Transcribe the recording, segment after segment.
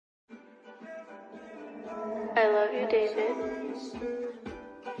David.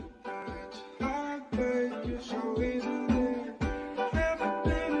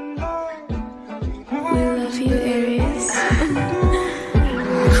 We love you, Eryxse.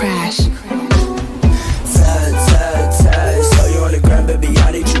 Crash. Tag, saw you on the ground, baby,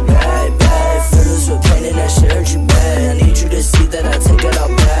 I need you bad, bad. Feelings with pain and that shit hurt you bad. I need you to see that I take it all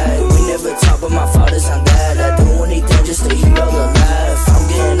back. We never talk, but my fault is on that. I do anything just to hear all the laugh. I'm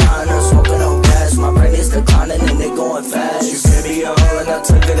getting high and I'm smoking on gas. My brain is declining and it going fast. You gave me your all and I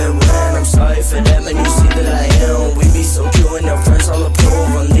took it and ran. I'm sorry for that, man, you see that I am. We be so cute and your friends all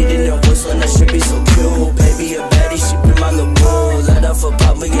approve. I'm leading your voice when that shit be so cute. Baby, a baddie, she be my little boo. Let off a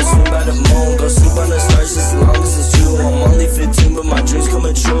pop, we get swim by the moon. Go sleep on the stars just as long as it's you. I'm only 15, but my dreams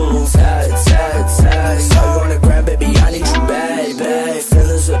coming true. Tag, saw you on the ground, baby, I need you bad, bad.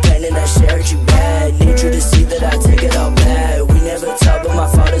 Feelings with pain and that shit hurt you bad. Need you to see that I take it all bad. We never talk, but my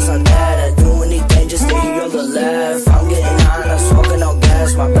fault is on that. I do anything just to hear the laugh. I'm getting high and I'm smoking on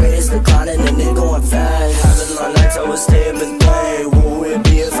gas. My brain is declining and it going fast. Having long nights, I would stay up and play. What would it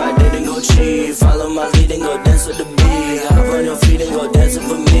be if I didn't go cheat? Follow my lead and go dance with the beat. Hop on your feet and go dancing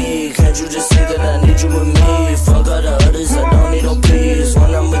for me. Can't you just see that I need you with me? Fuck all the others, I don't need no peace.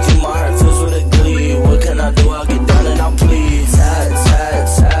 When I'm with you, my heart fills with a glee. What can I do? I'll get down and I'll plead.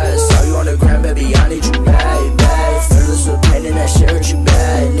 Tag, saw you on the ground, baby, I need you bad, bad. Feelings with pain and that shit hurt you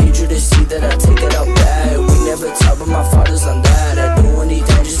bad. Need you to see that I take it all back. We never talk, but my fault is on that. I do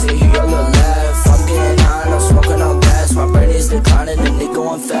anything just to hear your laugh. I'm getting high and I'm smoking on gas. My brain is declining and it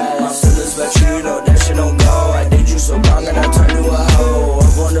going fast. My feelings about you, you know that shit don't go. I did you so wrong and I turned you a hoe.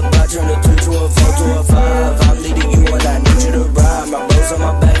 I'm on the block, turn a 2 to a 4 to a 5. I'm leading you and I need you to ride. My bros on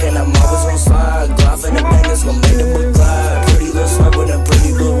my back and I'm always on slide. Glock in the bangers gon' make the book glide. Pretty little swipe with them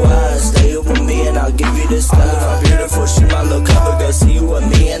pretty blue eyes. Stay up with me and I'll give you this time. I'm beautiful, she my little cover girl. See you with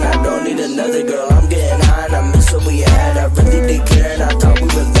me and I don't need another girl. I'm getting high and I miss what we had. I really did care and I thought we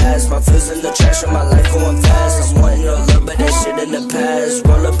would last. My feels in the trash and my life going fast. I'm wanting your love, but that shit in the past.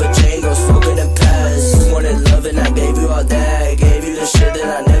 Roll up a chain, go smoking and pass. You wanted love and I gave you all that. I gave you the shit that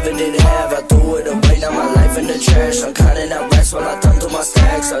I never did have. I threw it away, now my life in the trash. I'm counting out racks while I thought